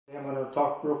to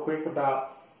talk real quick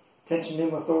about tension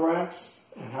pneumothorax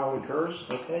and how it occurs.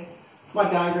 Okay, my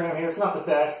diagram here, it's not the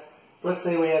best. Let's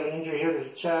say we have an injury here to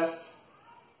the chest.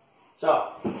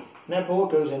 So, when that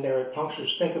bullet goes in there, it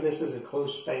punctures. Think of this as a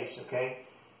closed space, okay?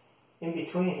 In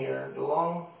between here, the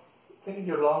lung, think of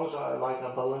your lungs are like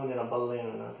a balloon in a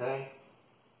balloon, okay?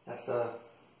 That's the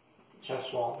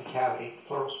chest wall, the cavity,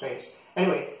 pleural space.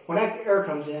 Anyway, when that air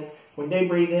comes in, when they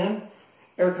breathe in,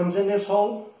 air comes in this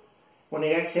hole. When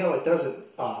they exhale, it doesn't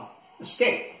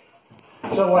escape.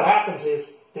 So what happens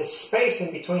is, this space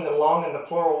in between the lung and the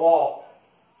pleural wall,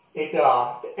 the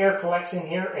air collects in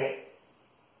here and it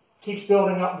keeps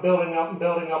building up and building up and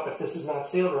building up. If this is not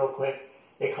sealed real quick,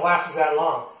 it collapses that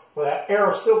lung. Well, that air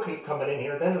will still keep coming in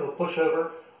here. Then it'll push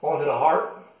over onto the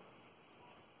heart.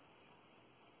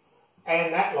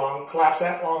 And that lung, collapse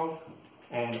that lung,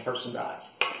 and the person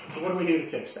dies. So what do we do to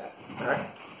fix that? All right.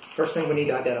 First thing we need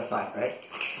to identify, right?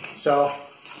 So,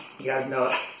 you guys know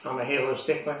it. I'm a halo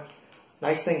stickler.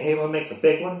 Nice thing, halo makes a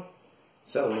big one.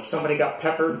 So if somebody got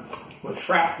peppered with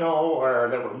shrapnel or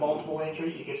there were multiple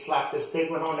injuries, you could slap this big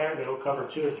one on there and it'll cover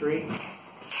 2 or 3.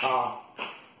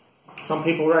 Some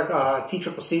people,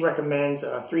 TCCC recommends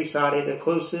a 3-sided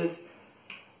occlusive.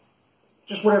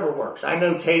 Just whatever works. I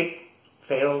know tape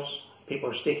fails.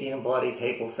 People are sticky and bloody.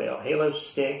 Tape will fail. Halo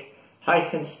stick,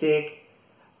 hyphen stick.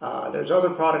 There's other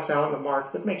products out on the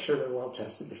market, but make sure they're well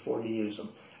tested before you use them.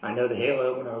 I know the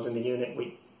Halo, when I was in the unit,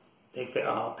 they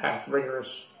passed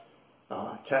rigorous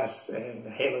tests, and the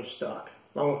Halo stuck,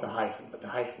 along with the hyphen, but the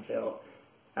hyphen failed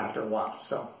after a while.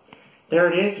 So,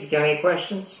 there it is. If you got any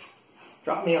questions,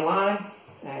 drop me a line,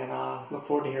 and look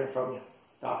forward to hearing from you.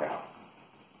 Doc out.